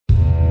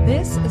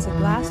This is a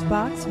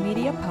Glassbox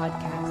Media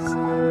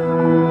podcast.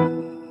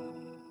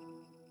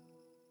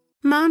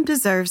 Mom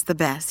deserves the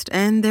best,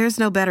 and there's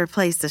no better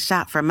place to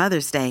shop for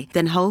Mother's Day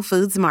than Whole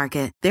Foods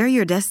Market. They're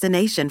your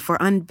destination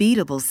for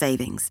unbeatable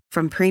savings,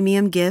 from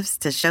premium gifts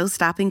to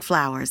show-stopping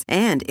flowers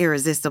and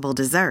irresistible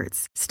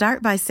desserts.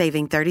 Start by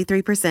saving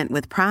 33%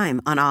 with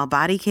Prime on all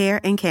body care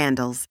and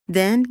candles.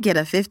 Then get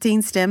a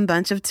 15-stem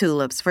bunch of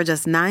tulips for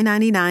just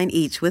 $9.99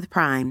 each with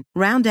Prime.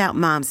 Round out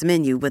Mom's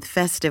menu with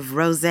festive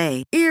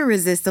rosé,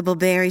 irresistible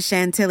berry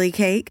chantilly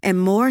cake,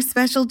 and more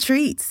special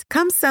treats.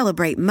 Come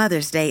celebrate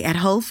Mother's Day at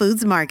Whole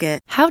Foods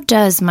Market. How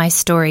does my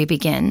story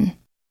begin?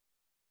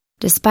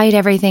 Despite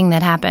everything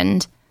that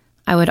happened,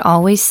 I would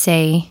always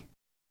say,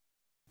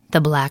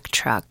 the black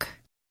truck.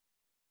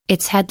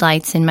 Its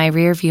headlights in my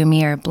rearview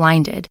mirror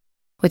blinded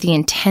with the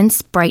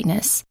intense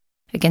brightness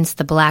against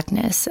the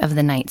blackness of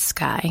the night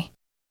sky.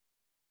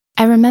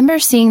 I remember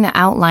seeing the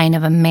outline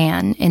of a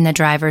man in the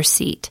driver's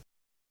seat,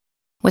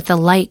 with the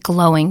light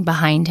glowing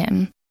behind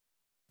him,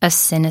 a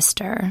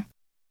sinister,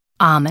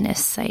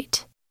 ominous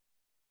sight.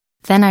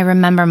 Then I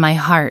remember my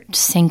heart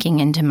sinking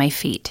into my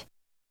feet.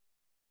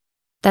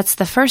 That's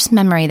the first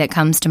memory that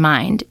comes to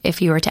mind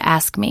if you were to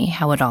ask me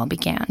how it all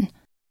began.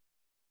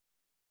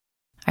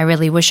 I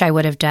really wish I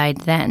would have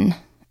died then,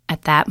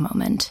 at that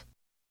moment.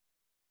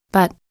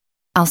 But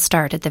I'll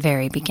start at the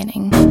very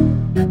beginning.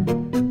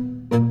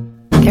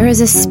 There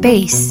is a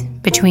space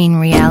between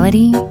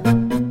reality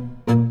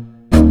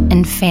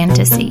and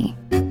fantasy,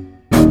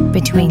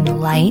 between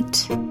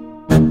light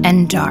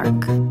and dark,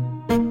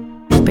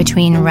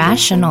 between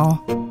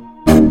rational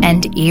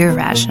and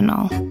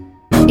irrational.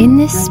 In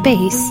this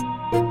space,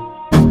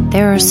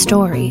 there are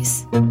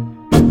stories.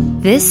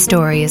 This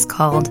story is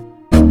called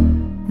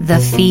The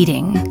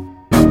Feeding.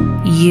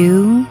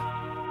 You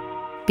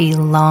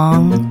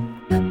belong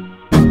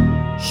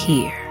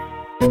here.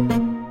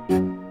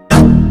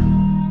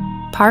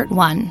 Part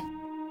 1.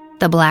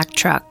 The Black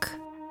Truck.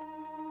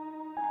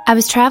 I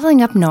was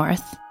traveling up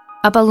north,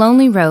 up a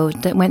lonely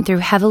road that went through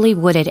heavily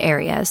wooded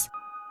areas.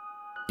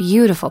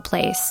 Beautiful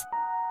place.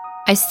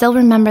 I still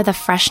remember the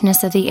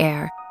freshness of the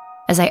air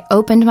as I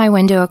opened my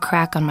window a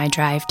crack on my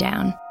drive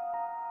down.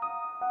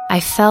 I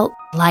felt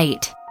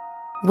light,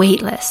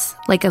 weightless,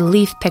 like a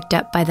leaf picked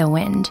up by the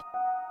wind,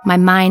 my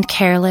mind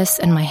careless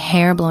and my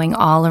hair blowing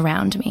all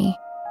around me.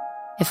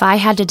 If I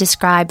had to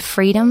describe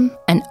freedom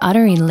and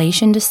utter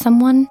elation to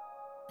someone,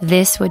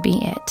 this would be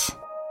it.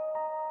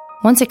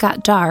 Once it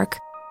got dark,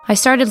 I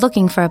started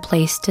looking for a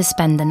place to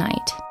spend the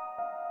night.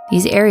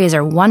 These areas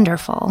are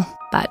wonderful,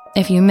 but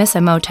if you miss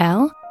a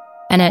motel,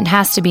 and it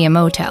has to be a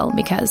motel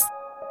because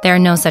there are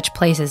no such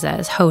places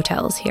as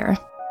hotels here,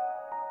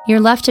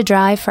 you're left to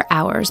drive for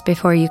hours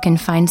before you can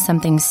find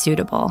something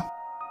suitable.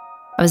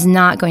 I was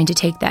not going to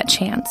take that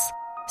chance,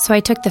 so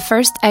I took the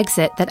first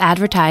exit that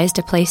advertised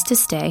a place to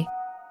stay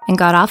and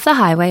got off the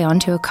highway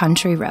onto a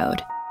country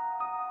road.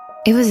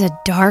 It was a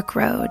dark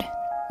road,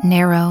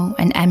 narrow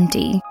and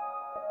empty.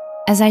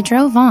 As I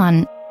drove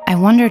on, I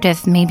wondered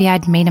if maybe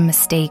I'd made a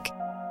mistake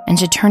and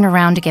should turn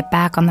around to get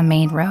back on the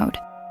main road.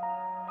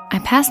 I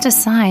passed a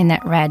sign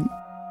that read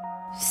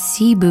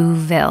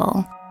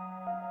Cebuville,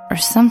 or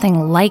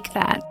something like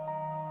that.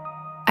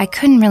 I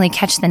couldn't really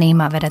catch the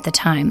name of it at the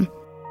time.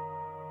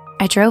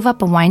 I drove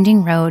up a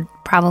winding road,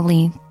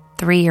 probably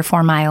 3 or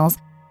 4 miles,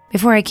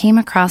 before I came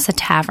across a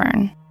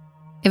tavern.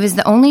 It was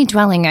the only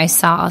dwelling I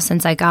saw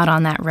since I got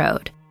on that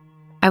road.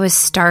 I was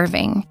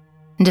starving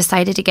and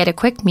decided to get a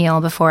quick meal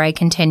before I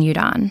continued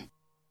on.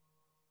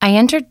 I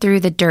entered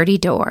through the dirty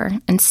door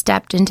and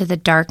stepped into the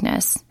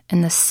darkness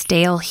and the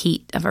stale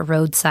heat of a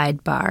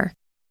roadside bar.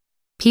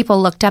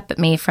 People looked up at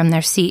me from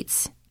their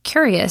seats,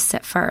 curious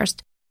at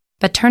first,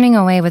 but turning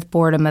away with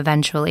boredom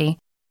eventually.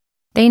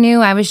 They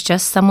knew I was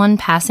just someone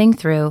passing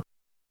through.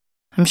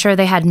 I'm sure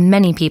they had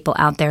many people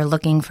out there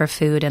looking for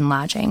food and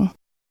lodging.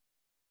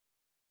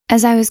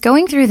 As I was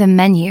going through the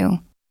menu,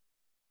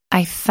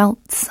 I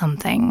felt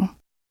something.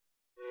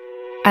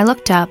 I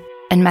looked up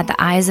and met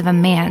the eyes of a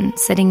man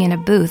sitting in a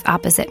booth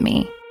opposite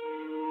me.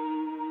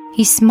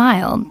 He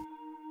smiled,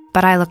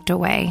 but I looked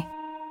away.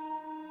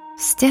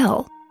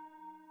 Still,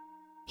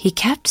 he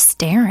kept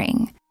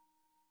staring.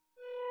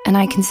 And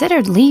I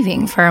considered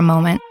leaving for a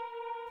moment,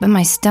 but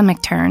my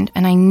stomach turned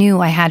and I knew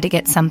I had to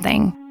get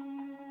something.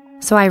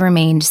 So I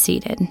remained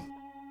seated.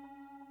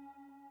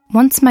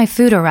 Once my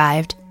food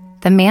arrived,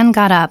 the man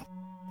got up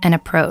and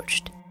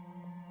approached.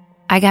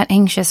 I got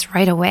anxious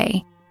right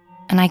away,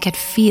 and I could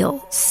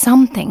feel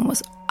something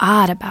was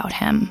odd about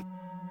him.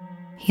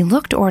 He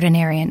looked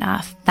ordinary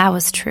enough, that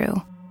was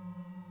true.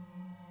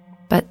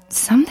 But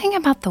something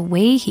about the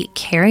way he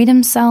carried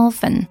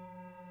himself and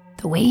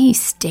the way he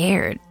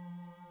stared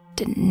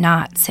did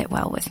not sit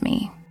well with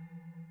me.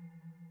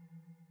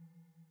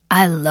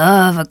 I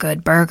love a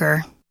good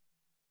burger.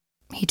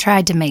 He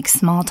tried to make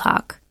small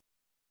talk.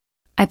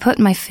 I put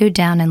my food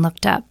down and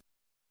looked up.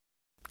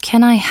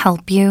 Can I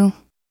help you?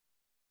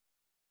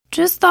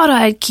 Just thought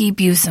I'd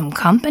keep you some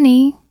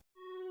company,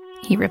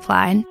 he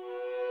replied.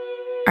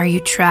 Are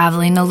you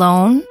traveling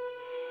alone?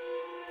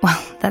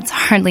 Well, that's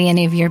hardly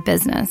any of your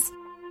business,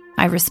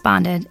 I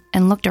responded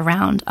and looked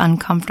around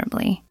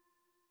uncomfortably.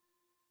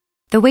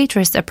 The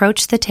waitress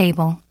approached the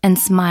table and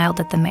smiled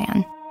at the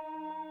man.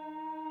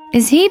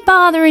 Is he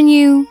bothering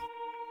you?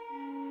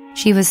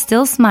 She was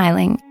still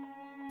smiling,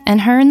 and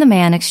her and the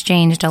man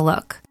exchanged a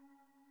look.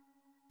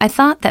 I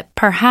thought that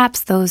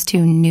perhaps those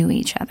two knew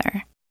each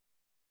other.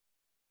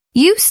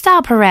 You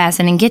stop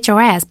harassing and get your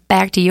ass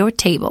back to your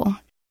table,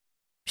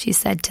 she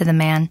said to the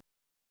man.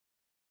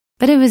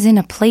 But it was in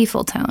a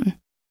playful tone,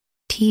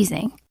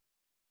 teasing.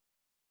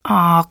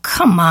 Oh,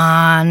 come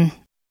on,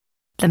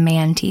 the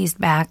man teased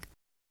back.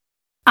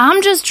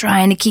 I'm just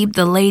trying to keep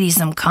the lady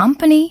some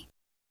company.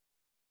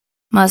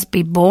 Must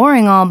be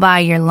boring all by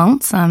your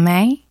lonesome,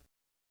 eh?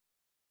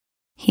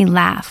 He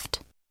laughed,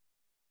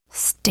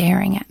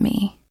 staring at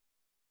me.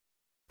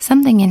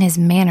 Something in his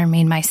manner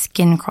made my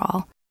skin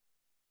crawl,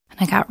 and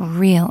I got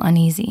real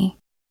uneasy.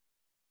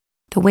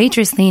 The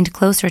waitress leaned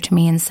closer to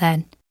me and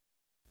said,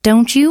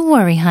 Don't you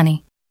worry,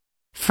 honey.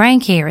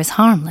 Frank here is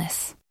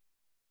harmless.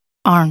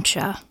 Aren't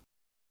ya?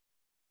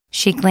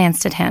 She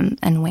glanced at him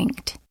and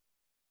winked.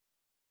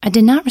 I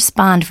did not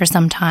respond for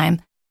some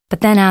time,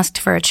 but then asked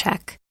for a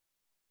check.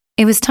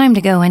 It was time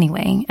to go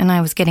anyway, and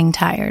I was getting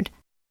tired.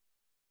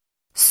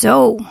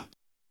 So,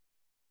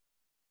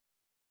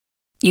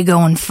 you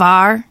going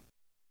far?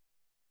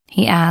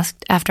 He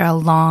asked after a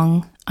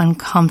long,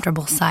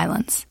 uncomfortable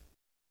silence.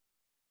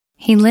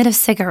 He lit a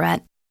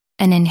cigarette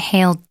and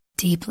inhaled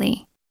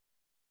deeply.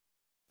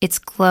 Its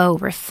glow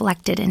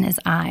reflected in his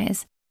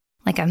eyes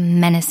like a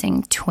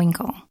menacing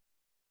twinkle.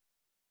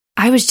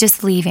 I was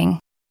just leaving,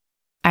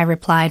 I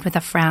replied with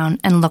a frown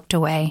and looked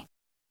away.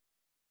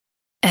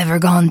 Ever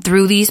gone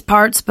through these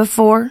parts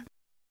before?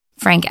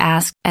 Frank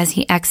asked as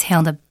he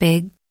exhaled a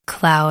big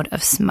cloud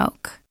of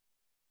smoke.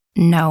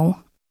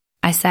 No,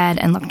 I said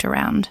and looked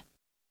around.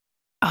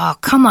 Oh,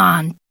 come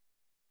on.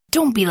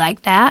 Don't be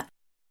like that.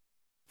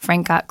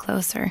 Frank got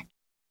closer.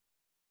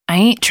 I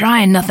ain't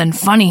trying nothing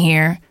funny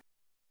here.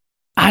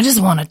 I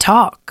just want to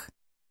talk.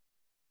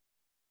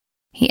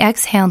 He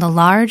exhaled a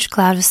large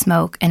cloud of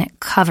smoke and it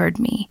covered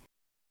me,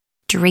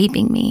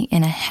 draping me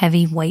in a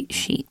heavy white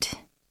sheet.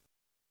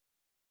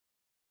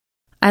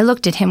 I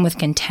looked at him with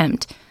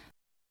contempt,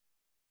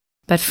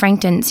 but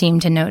Frank didn't seem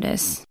to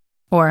notice,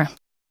 or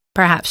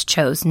perhaps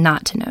chose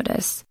not to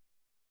notice.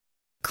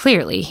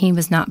 Clearly, he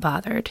was not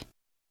bothered.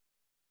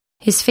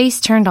 His face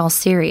turned all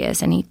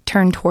serious and he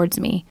turned towards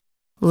me,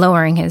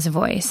 lowering his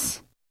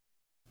voice.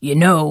 You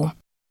know,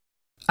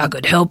 I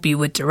could help you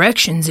with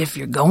directions if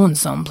you're going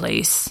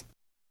someplace.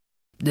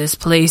 This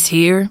place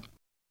here,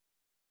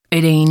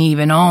 it ain't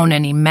even on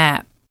any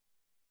map.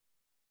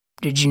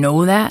 Did you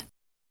know that?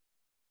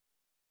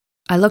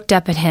 I looked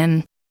up at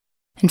him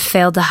and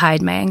failed to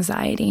hide my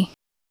anxiety.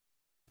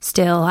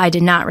 Still, I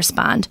did not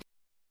respond.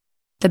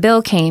 The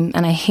bill came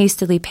and I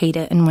hastily paid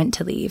it and went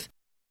to leave.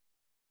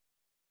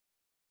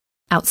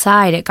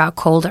 Outside, it got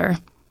colder.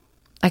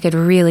 I could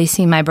really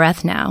see my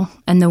breath now,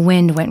 and the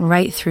wind went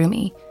right through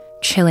me,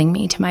 chilling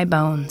me to my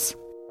bones.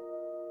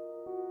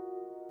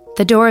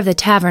 The door of the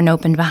tavern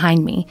opened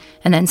behind me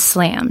and then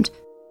slammed.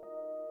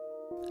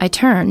 I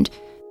turned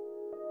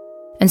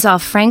and saw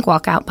Frank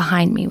walk out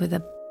behind me with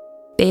a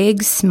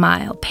big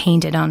smile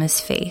painted on his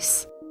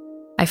face.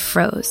 I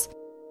froze,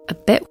 a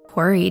bit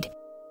worried.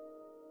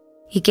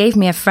 He gave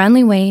me a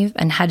friendly wave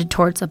and headed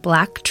towards a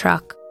black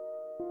truck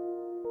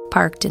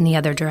parked in the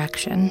other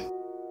direction.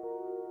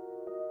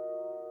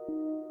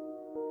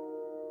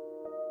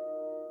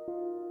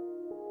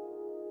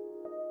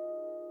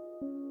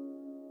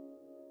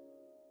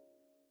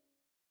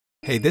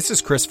 Hey, this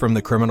is Chris from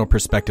the Criminal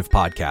Perspective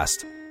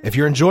Podcast. If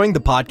you're enjoying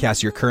the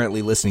podcast you're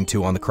currently listening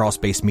to on the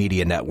Crossbase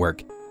Media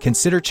Network,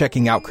 consider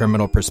checking out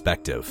Criminal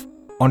Perspective.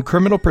 On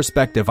Criminal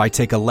Perspective, I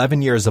take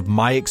 11 years of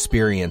my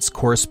experience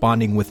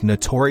corresponding with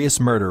notorious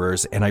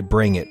murderers and I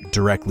bring it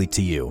directly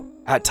to you.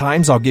 At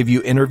times, I'll give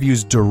you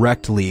interviews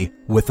directly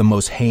with the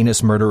most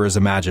heinous murderers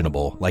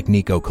imaginable, like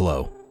Nico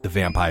Clos, the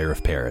Vampire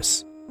of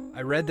Paris.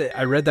 I read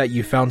that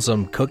you found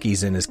some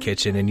cookies in his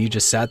kitchen and you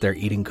just sat there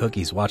eating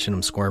cookies, watching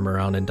them squirm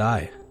around and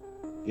die.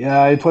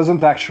 Yeah, it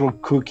wasn't actual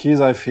cookies.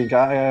 I think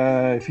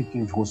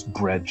it was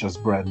bread,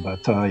 just bread.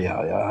 But yeah,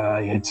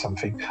 I ate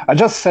something. I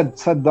just sat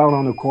down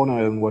on a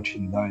corner and watched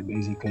him die,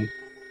 basically.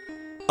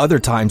 Other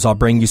times, I'll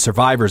bring you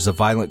survivors of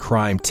violent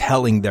crime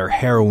telling their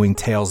harrowing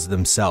tales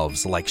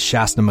themselves, like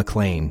Shasta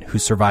McClain, who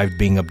survived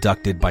being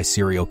abducted by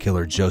serial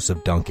killer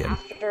Joseph Duncan.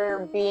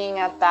 After being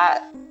at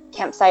that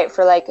campsite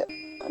for like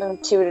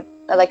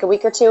a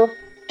week or two,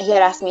 he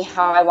had asked me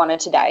how I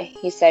wanted to die.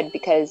 He said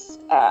because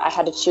I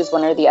had to choose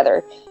one or the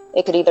other.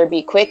 It could either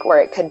be quick or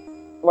it could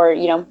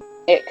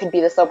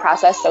be the slow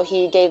process. So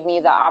he gave me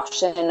the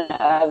option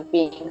of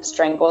being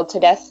strangled to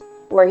death,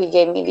 or he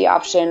gave me the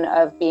option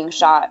of being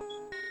shot.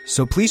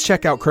 So please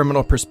check out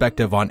Criminal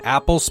Perspective on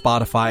Apple,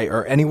 Spotify,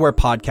 or anywhere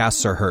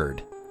podcasts are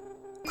heard.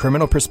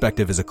 Criminal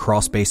Perspective is a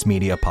Crossbase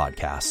Media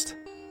podcast.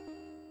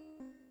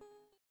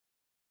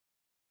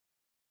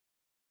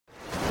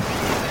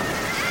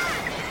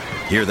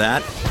 Hear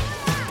that?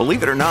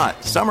 Believe it or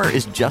not, summer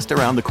is just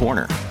around the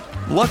corner.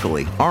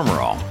 Luckily, Armor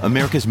All,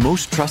 America's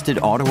most trusted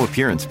auto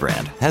appearance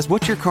brand, has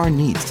what your car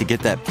needs to get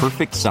that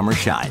perfect summer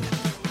shine.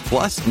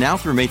 Plus, now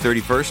through May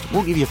 31st,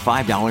 we'll give you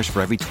 $5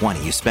 for every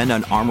 $20 you spend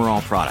on Armor All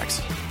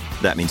products.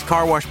 That means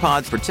car wash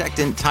pods,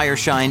 protectant, tire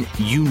shine,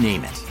 you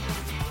name it.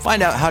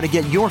 Find out how to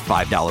get your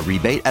 $5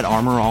 rebate at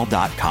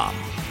armorall.com.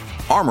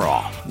 Armor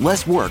All,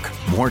 less work,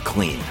 more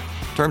clean.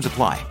 Terms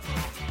apply.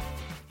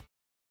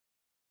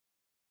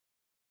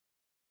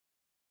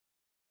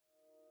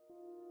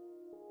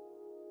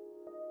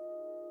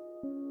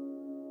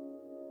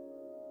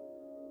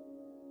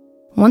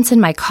 Once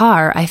in my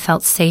car, I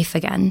felt safe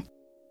again.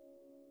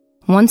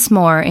 Once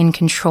more in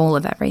control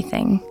of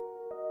everything.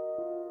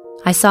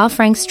 I saw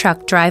Frank's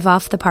truck drive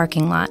off the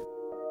parking lot,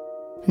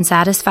 and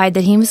satisfied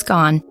that he was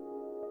gone,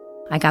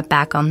 I got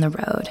back on the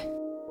road.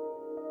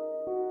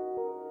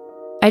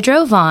 I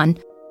drove on,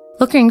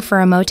 looking for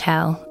a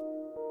motel,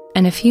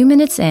 and a few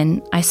minutes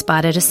in, I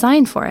spotted a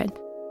sign for it.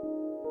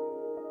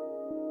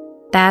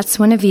 That's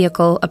when a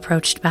vehicle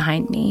approached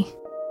behind me.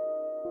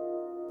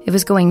 It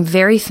was going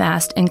very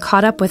fast and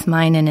caught up with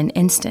mine in an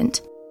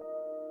instant.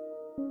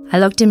 I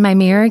looked in my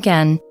mirror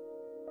again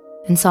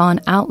and saw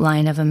an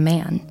outline of a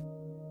man.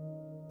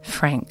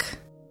 Frank.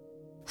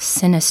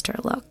 Sinister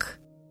look.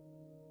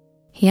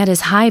 He had his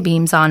high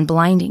beams on,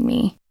 blinding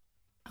me.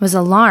 I was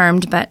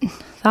alarmed, but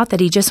thought that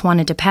he just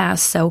wanted to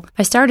pass, so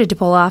I started to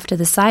pull off to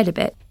the side a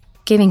bit,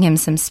 giving him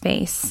some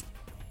space.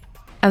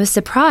 I was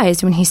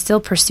surprised when he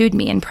still pursued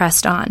me and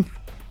pressed on,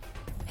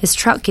 his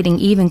truck getting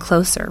even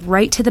closer,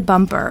 right to the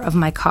bumper of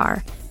my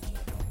car.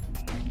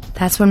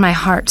 That's when my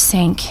heart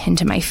sank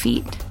into my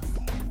feet.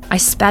 I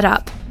sped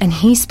up, and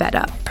he sped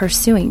up,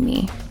 pursuing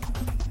me.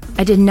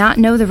 I did not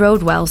know the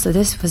road well, so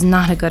this was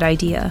not a good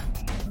idea.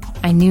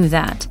 I knew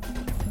that.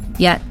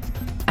 Yet,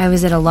 I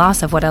was at a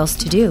loss of what else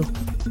to do.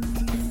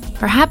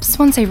 Perhaps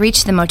once I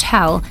reached the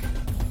motel,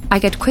 I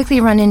could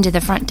quickly run into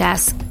the front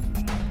desk.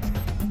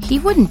 He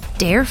wouldn't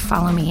dare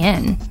follow me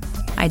in,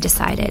 I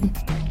decided.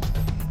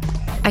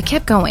 I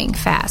kept going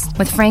fast,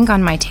 with Frank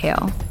on my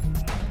tail,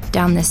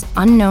 down this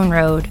unknown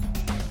road,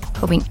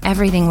 hoping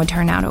everything would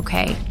turn out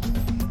okay.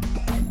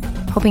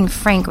 Hoping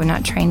Frank would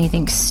not try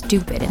anything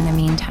stupid in the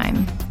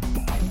meantime.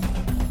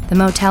 The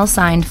motel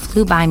sign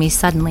flew by me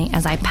suddenly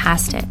as I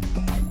passed it.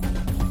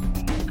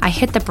 I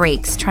hit the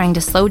brakes, trying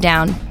to slow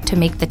down to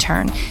make the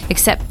turn,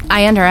 except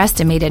I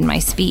underestimated my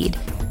speed.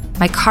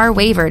 My car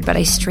wavered, but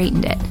I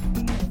straightened it.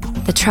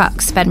 The truck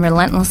sped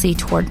relentlessly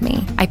toward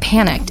me. I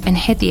panicked and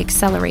hit the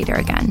accelerator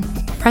again,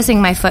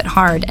 pressing my foot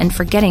hard and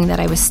forgetting that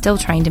I was still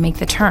trying to make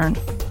the turn.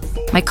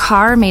 My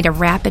car made a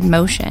rapid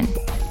motion.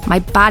 My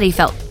body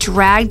felt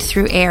dragged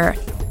through air,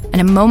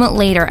 and a moment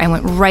later I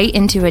went right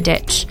into a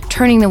ditch,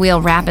 turning the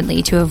wheel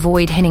rapidly to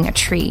avoid hitting a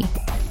tree.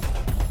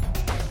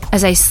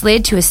 As I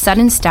slid to a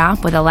sudden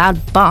stop with a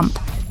loud bump,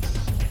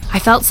 I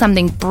felt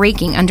something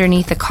breaking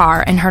underneath the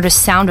car and heard a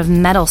sound of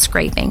metal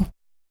scraping.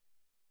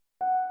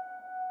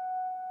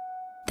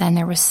 Then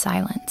there was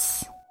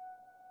silence.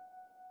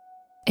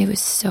 It was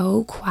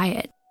so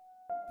quiet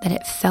that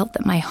it felt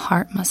that my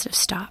heart must have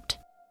stopped.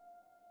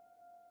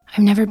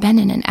 I've never been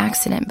in an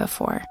accident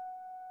before.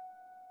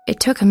 It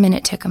took a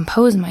minute to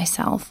compose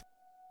myself.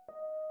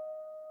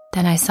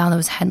 Then I saw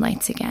those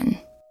headlights again.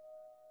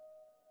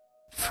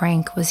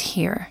 Frank was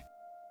here,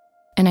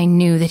 and I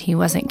knew that he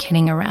wasn't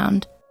kidding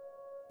around.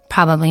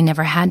 Probably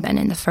never had been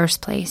in the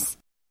first place.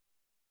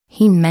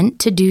 He meant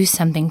to do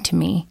something to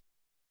me.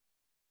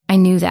 I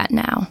knew that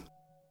now.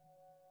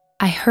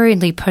 I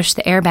hurriedly pushed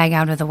the airbag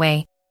out of the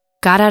way,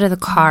 got out of the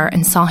car,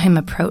 and saw him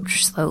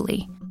approach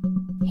slowly.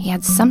 He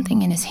had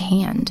something in his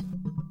hand.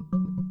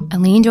 I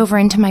leaned over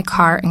into my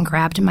car and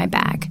grabbed my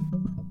bag.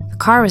 The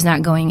car was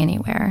not going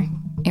anywhere.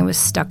 It was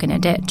stuck in a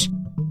ditch,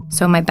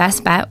 so my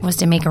best bet was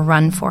to make a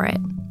run for it.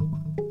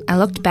 I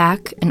looked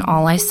back, and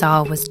all I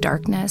saw was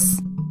darkness,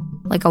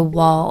 like a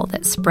wall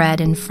that spread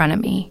in front of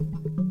me.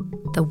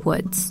 The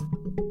woods.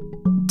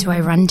 Do I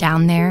run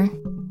down there,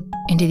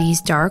 into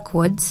these dark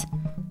woods,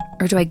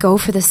 or do I go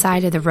for the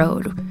side of the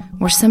road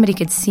where somebody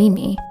could see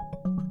me?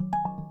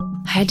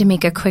 I had to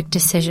make a quick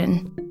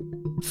decision.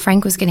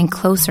 Frank was getting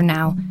closer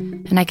now,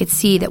 and I could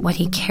see that what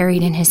he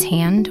carried in his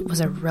hand was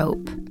a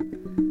rope.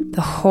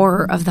 The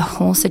horror of the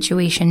whole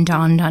situation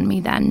dawned on me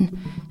then,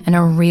 and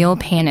a real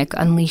panic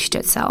unleashed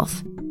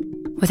itself.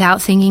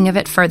 Without thinking of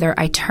it further,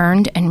 I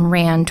turned and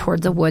ran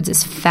toward the woods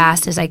as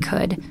fast as I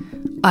could,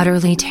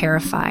 utterly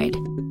terrified.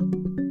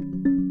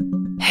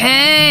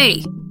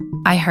 "Hey!"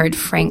 I heard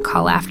Frank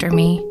call after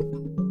me.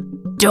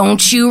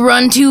 "Don't you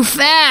run too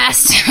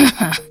fast!"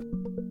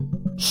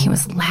 He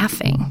was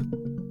laughing.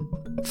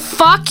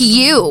 "Fuck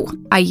you!"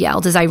 I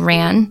yelled as I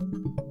ran.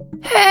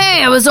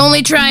 "Hey, I was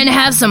only trying to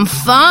have some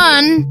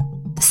fun!"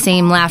 The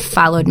same laugh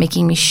followed,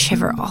 making me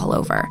shiver all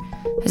over,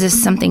 as if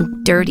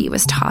something dirty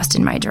was tossed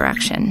in my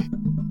direction.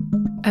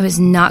 I was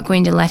not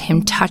going to let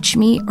him touch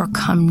me or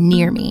come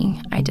near me,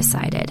 I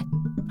decided.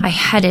 I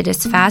headed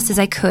as fast as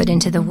I could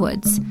into the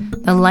woods.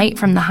 The light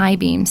from the high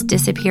beams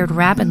disappeared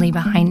rapidly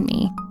behind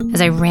me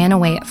as I ran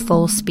away at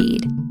full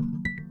speed.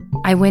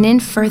 I went in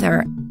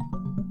further,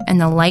 and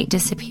the light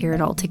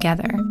disappeared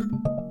altogether.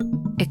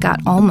 It got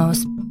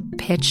almost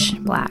pitch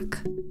black.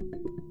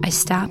 I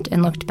stopped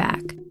and looked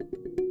back.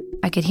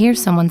 I could hear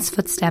someone's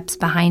footsteps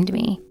behind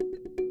me.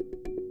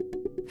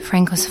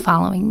 Frank was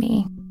following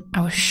me.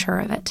 I was sure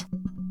of it.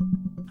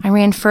 I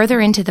ran further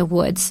into the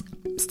woods,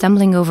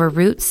 stumbling over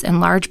roots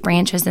and large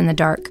branches in the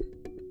dark,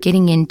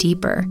 getting in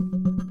deeper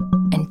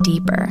and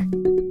deeper.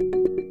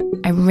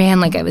 I ran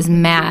like I was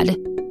mad,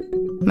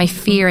 my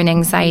fear and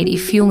anxiety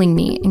fueling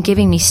me and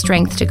giving me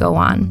strength to go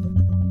on.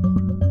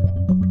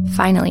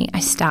 Finally, I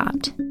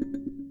stopped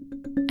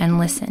and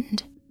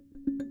listened.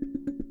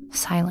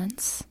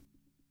 Silence.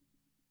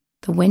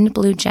 The wind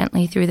blew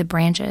gently through the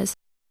branches.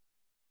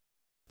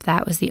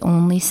 That was the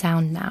only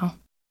sound now.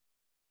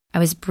 I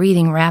was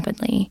breathing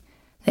rapidly,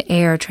 the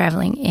air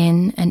traveling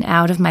in and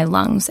out of my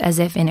lungs as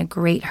if in a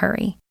great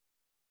hurry.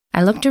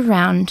 I looked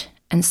around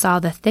and saw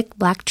the thick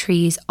black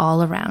trees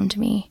all around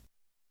me.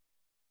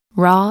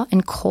 Raw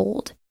and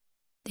cold,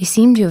 they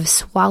seemed to have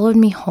swallowed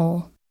me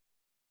whole.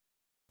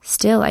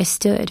 Still I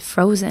stood,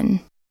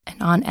 frozen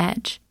and on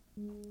edge,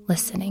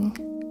 listening.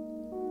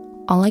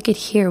 All I could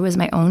hear was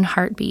my own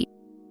heartbeat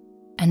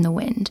and the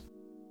wind.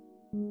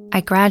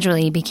 I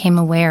gradually became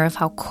aware of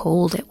how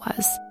cold it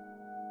was.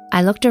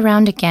 I looked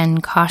around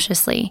again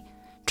cautiously,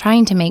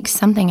 trying to make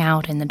something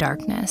out in the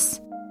darkness.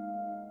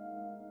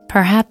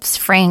 Perhaps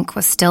Frank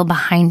was still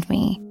behind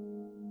me,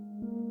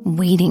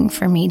 waiting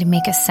for me to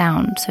make a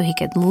sound so he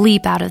could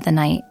leap out of the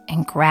night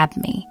and grab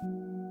me,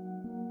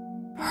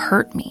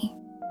 hurt me.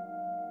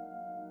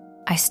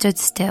 I stood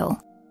still,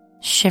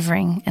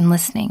 shivering and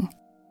listening,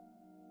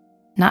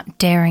 not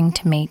daring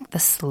to make the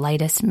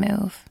slightest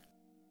move.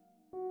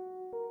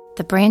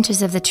 The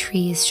branches of the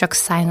trees shook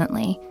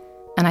silently,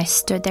 and I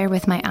stood there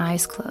with my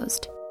eyes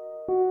closed.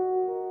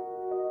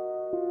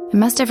 It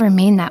must have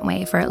remained that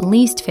way for at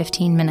least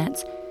 15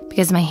 minutes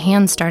because my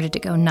hands started to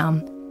go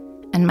numb,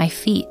 and my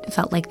feet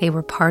felt like they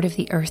were part of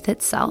the earth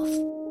itself.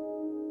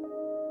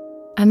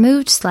 I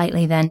moved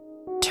slightly then,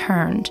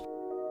 turned,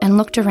 and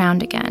looked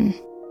around again.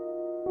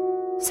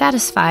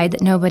 Satisfied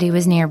that nobody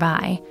was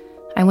nearby,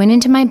 I went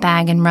into my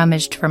bag and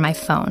rummaged for my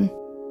phone.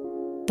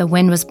 The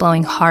wind was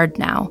blowing hard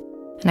now,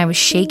 and I was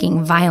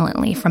shaking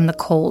violently from the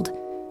cold,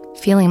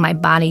 feeling my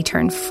body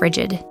turn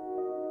frigid.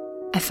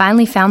 I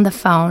finally found the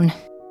phone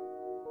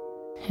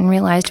and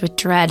realized with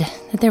dread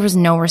that there was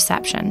no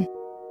reception.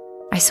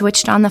 I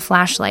switched on the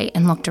flashlight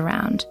and looked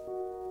around.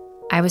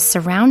 I was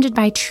surrounded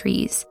by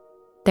trees,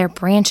 their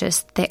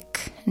branches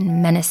thick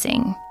and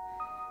menacing.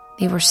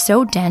 They were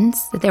so dense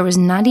that there was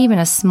not even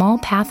a small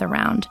path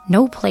around,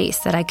 no place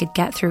that I could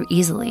get through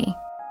easily.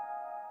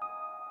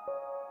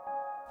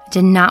 I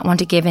did not want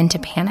to give in to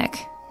panic,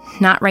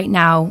 not right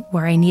now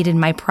where I needed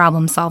my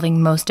problem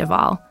solving most of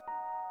all.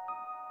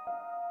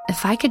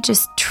 If I could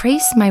just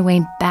trace my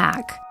way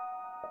back,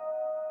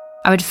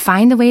 I would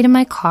find the way to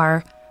my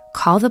car,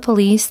 call the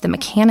police, the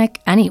mechanic,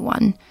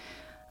 anyone.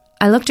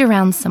 I looked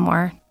around some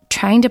more,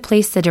 trying to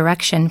place the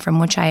direction from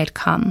which I had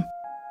come.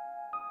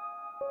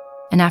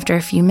 And after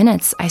a few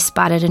minutes, I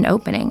spotted an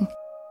opening,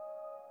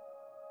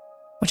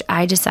 which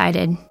I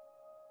decided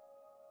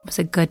was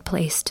a good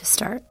place to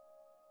start.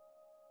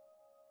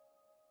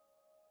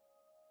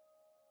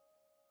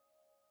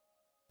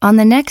 On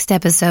the next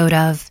episode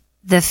of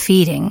The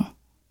Feeding,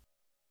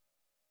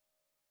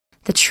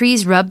 the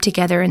trees rubbed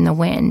together in the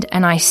wind,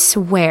 and I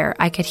swear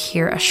I could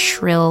hear a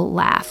shrill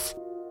laugh.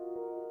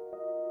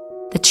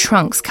 The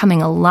trunks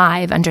coming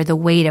alive under the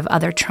weight of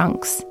other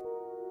trunks.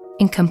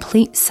 In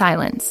complete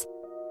silence.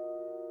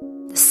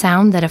 The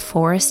sound that a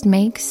forest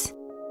makes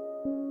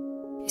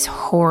is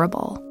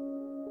horrible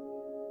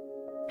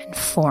and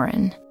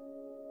foreign.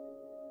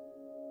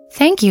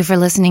 Thank you for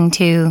listening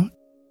to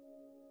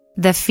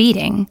The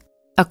Feeding,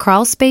 a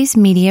Crawlspace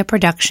Media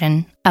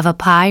production of a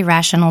Pi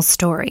Rational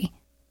story,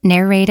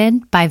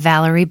 narrated by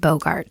Valerie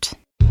Bogart.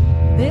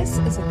 This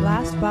is a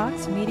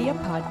Glassbox Media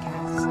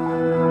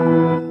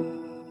podcast.